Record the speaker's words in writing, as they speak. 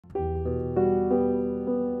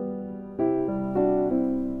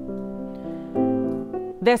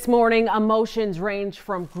This morning, emotions range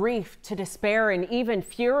from grief to despair and even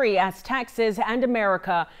fury as Texas and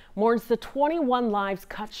America mourns the 21 lives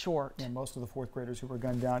cut short. And most of the fourth graders who were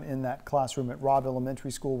gunned down in that classroom at Robb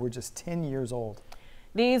Elementary School were just 10 years old.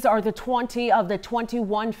 These are the 20 of the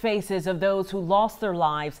 21 faces of those who lost their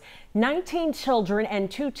lives. 19 children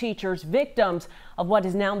and 2 teachers, victims of what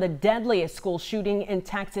is now the deadliest school shooting in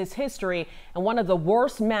Texas history and one of the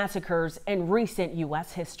worst massacres in recent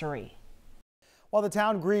U.S. history. While the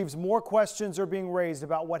town grieves, more questions are being raised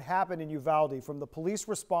about what happened in Uvalde, from the police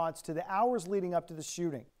response to the hours leading up to the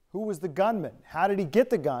shooting. Who was the gunman? How did he get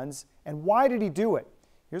the guns? And why did he do it?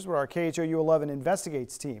 Here's what our KHOU 11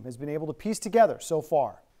 Investigates team has been able to piece together so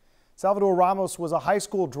far. Salvador Ramos was a high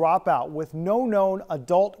school dropout with no known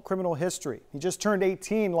adult criminal history. He just turned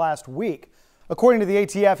 18 last week. According to the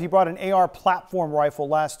ATF, he brought an AR platform rifle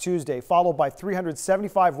last Tuesday, followed by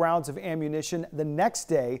 375 rounds of ammunition the next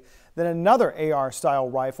day, then another AR-style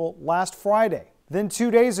rifle last Friday. Then 2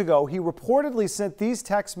 days ago, he reportedly sent these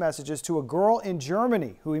text messages to a girl in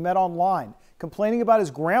Germany who he met online, complaining about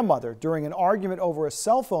his grandmother during an argument over a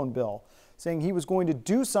cell phone bill, saying he was going to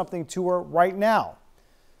do something to her right now.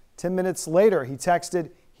 10 minutes later, he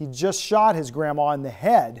texted he just shot his grandma in the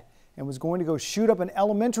head and was going to go shoot up an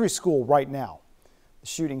elementary school right now. The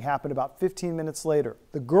shooting happened about 15 minutes later.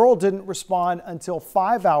 The girl didn't respond until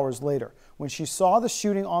 5 hours later when she saw the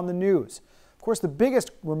shooting on the news. Of course, the biggest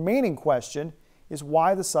remaining question is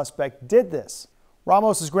why the suspect did this.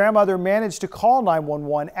 Ramos's grandmother managed to call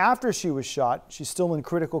 911 after she was shot. She's still in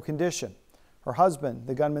critical condition. Her husband,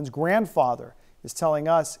 the gunman's grandfather, is telling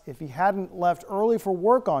us if he hadn't left early for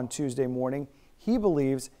work on Tuesday morning, he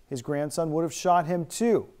believes his grandson would have shot him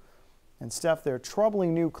too. And Steph, there are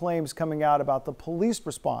troubling new claims coming out about the police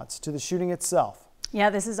response to the shooting itself. Yeah,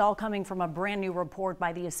 this is all coming from a brand new report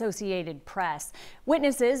by the Associated Press.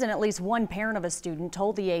 Witnesses and at least one parent of a student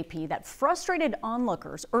told the AP that frustrated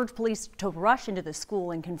onlookers urged police to rush into the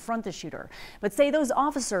school and confront the shooter, but say those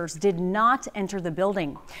officers did not enter the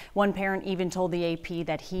building. One parent even told the AP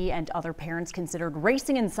that he and other parents considered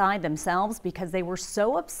racing inside themselves because they were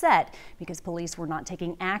so upset because police were not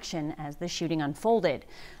taking action as the shooting unfolded.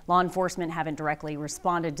 Law enforcement haven't directly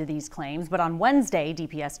responded to these claims, but on Wednesday,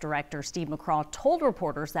 DPS Director Steve McCraw told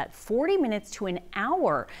reporters that 40 minutes to an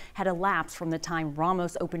hour had elapsed from the time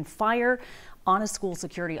Ramos opened fire on a school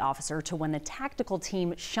security officer to when the tactical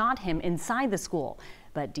team shot him inside the school.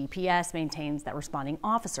 But DPS maintains that responding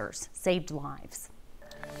officers saved lives.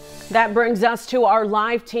 That brings us to our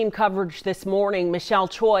live team coverage this morning. Michelle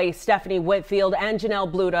Choi, Stephanie Whitfield, and Janelle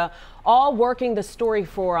Bluda all working the story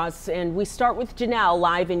for us. And we start with Janelle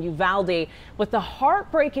live in Uvalde with the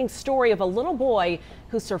heartbreaking story of a little boy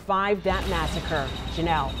who survived that massacre.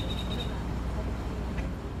 Janelle.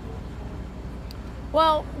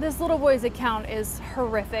 Well, this little boy's account is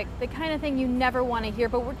horrific, the kind of thing you never want to hear,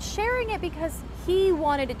 but we're sharing it because he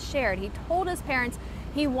wanted it shared. He told his parents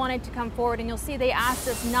he wanted to come forward, and you'll see they asked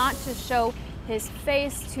us not to show his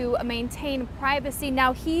face to maintain privacy.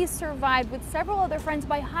 Now, he survived with several other friends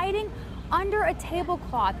by hiding under a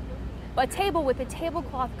tablecloth, a table with a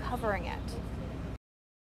tablecloth covering it.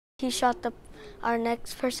 He shot our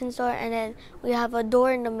next person's door, and then we have a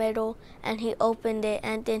door in the middle, and he opened it,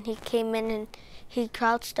 and then he came in and he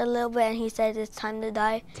crouched a little bit and he said it's time to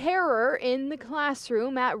die. Terror in the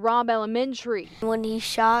classroom at Robb Elementary. When he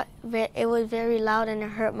shot, it was very loud and it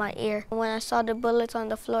hurt my ear. When I saw the bullets on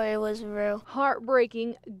the floor, it was real.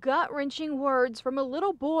 Heartbreaking, gut-wrenching words from a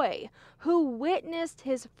little boy who witnessed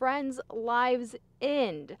his friends' lives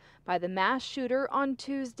end by the mass shooter on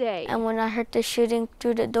Tuesday. And when I heard the shooting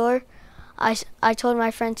through the door, I told my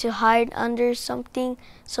friend to hide under something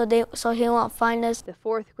so he won't find us. The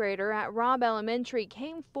fourth grader at Robb Elementary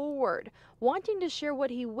came forward, wanting to share what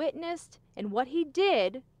he witnessed and what he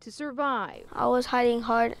did to survive. I was hiding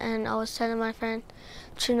hard, and I was telling my friend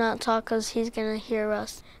to not talk because he's gonna hear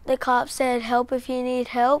us. The cop said, "Help if you need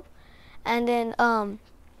help," and then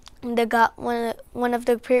one of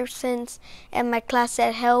the persons in my class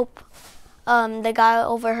said, "Help." The guy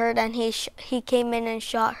overheard, and he came in and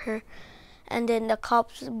shot her. And then the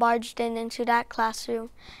cops barged into that classroom,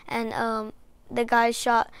 and the guy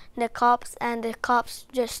shot the cops, and the cops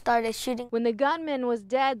just started shooting. When the gunman was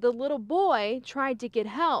dead, the little boy tried to get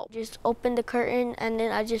help. Just opened the curtain, and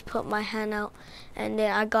then I just put my hand out, and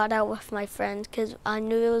then I got out with my friends because I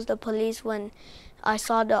knew it was the police when I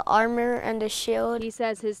saw the armor and the shield. He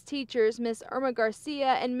says his teachers, Miss Irma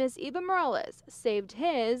Garcia and Miss Eva Morales, saved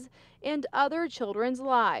his and other children's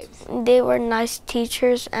lives. They were nice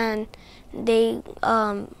teachers, and they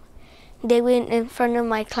went in front of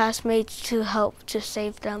my classmates to help to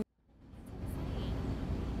save them.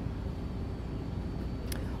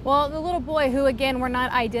 Well, the little boy, who again we're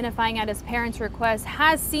not identifying at his parents' request,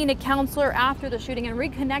 has seen a counselor after the shooting and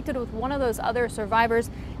reconnected with one of those other survivors.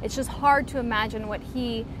 It's just hard to imagine what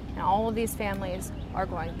he and all of these families are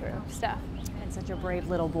going through. Steph. And such a brave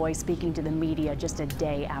little boy speaking to the media just a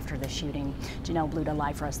day after the shooting. Janelle Bluda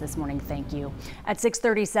live for us this morning. Thank you. At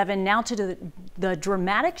 6:37, now to the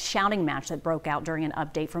dramatic shouting match that broke out during an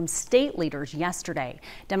update from state leaders yesterday.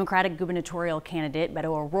 Democratic gubernatorial candidate Beto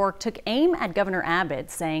O'Rourke took aim at Governor Abbott,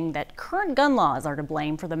 saying that current gun laws are to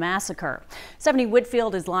blame for the massacre. Stephanie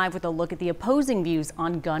Whitfield is live with a look at the opposing views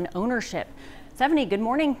on gun ownership. Stephanie, good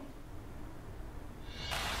morning.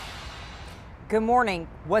 Good morning.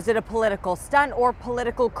 Was it a political stunt or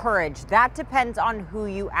political courage? That depends on who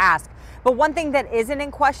you ask. But one thing that isn't in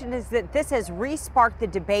question is that this has re-sparked the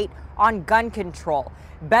debate on gun control.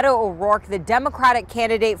 Beto O'Rourke, the Democratic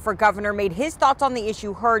candidate for governor, made his thoughts on the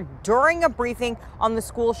issue heard during a briefing on the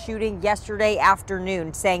school shooting yesterday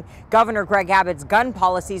afternoon, saying Governor Greg Abbott's gun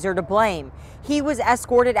policies are to blame. He was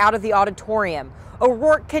escorted out of the auditorium.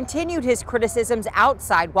 O'Rourke continued his criticisms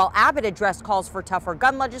outside while Abbott addressed calls for tougher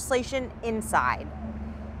gun legislation inside.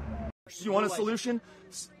 You want a solution?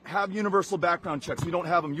 Have universal background checks. We don't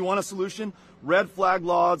have them. You want a solution? Red flag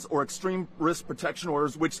laws or extreme risk protection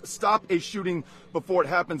orders, which stop a shooting before it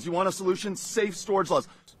happens. You want a solution? Safe storage laws.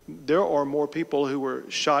 There are more people who were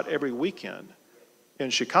shot every weekend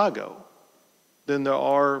in Chicago than there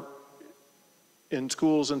are in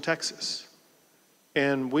schools in Texas.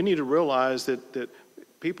 And we need to realize that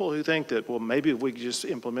people who think that, well, maybe if we could just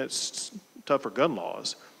implement tougher gun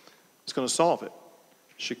laws, it's going to solve it.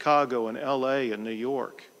 Chicago and LA and New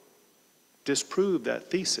York disprove that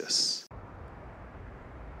thesis.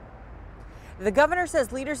 The governor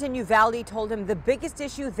says leaders in Uvalde told him the biggest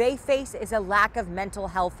issue they face is a lack of mental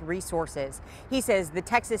health resources. He says the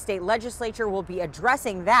Texas state legislature will be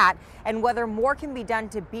addressing that and whether more can be done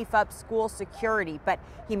to beef up school security. But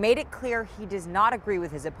he made it clear he does not agree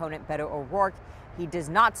with his opponent, Beto O'Rourke. He does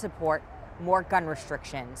not support more gun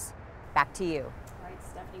restrictions. Back to you.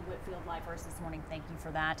 Stephanie Whitfield live for us this morning. Thank you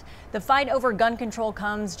for that. The fight over gun control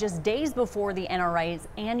comes just days before the NRA's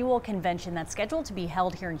annual convention that's scheduled to be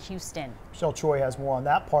held here in Houston. Michelle Choi has more on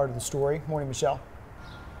that part of the story. Morning, Michelle.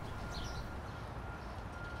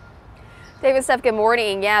 David, Steph, good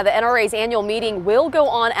morning. Yeah, the NRA's annual meeting will go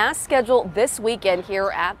on as scheduled this weekend here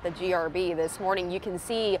at the GRB. This morning you can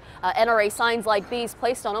see NRA signs like these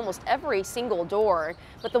placed on almost every single door.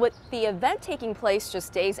 But with the event taking place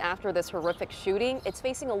just days after this horrific shooting, it's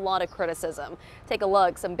facing a lot of criticism. Take a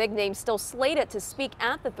look. Some big names still slated to speak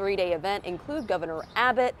at the three-day event include Governor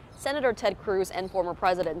Abbott, Senator Ted Cruz, and former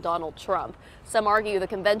President Donald Trump. Some argue the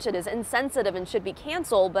convention is insensitive and should be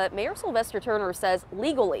canceled, but Mayor Sylvester Turner says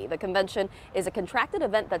legally the convention is a contracted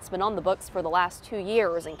event that's been on the books for the last 2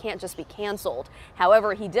 years and can't just be canceled.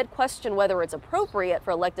 However, he did question whether it's appropriate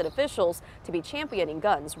for elected officials to be championing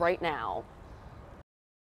guns right now.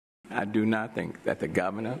 I do not think that the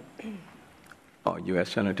governor or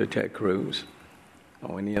U.S. Senator Ted Cruz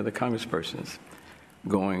or any other congresspersons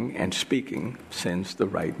going and speaking sends the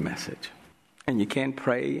right message. And you can't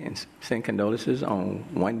pray and send condolences on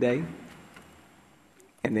one day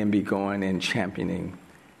and then be going and championing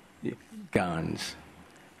guns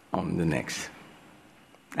on the next.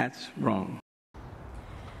 That's wrong.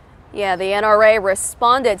 Yeah, the NRA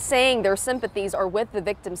responded saying their sympathies are with the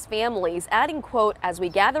victims' families, adding, quote, "As we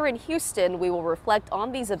gather in Houston, we will reflect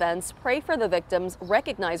on these events, pray for the victims,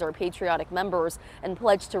 recognize our patriotic members, and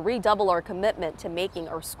pledge to redouble our commitment to making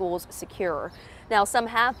our schools secure." Now, some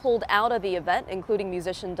have pulled out of the event, including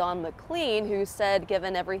musician Don McLean, who said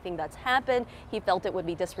given everything that's happened, he felt it would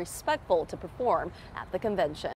be disrespectful to perform at the convention.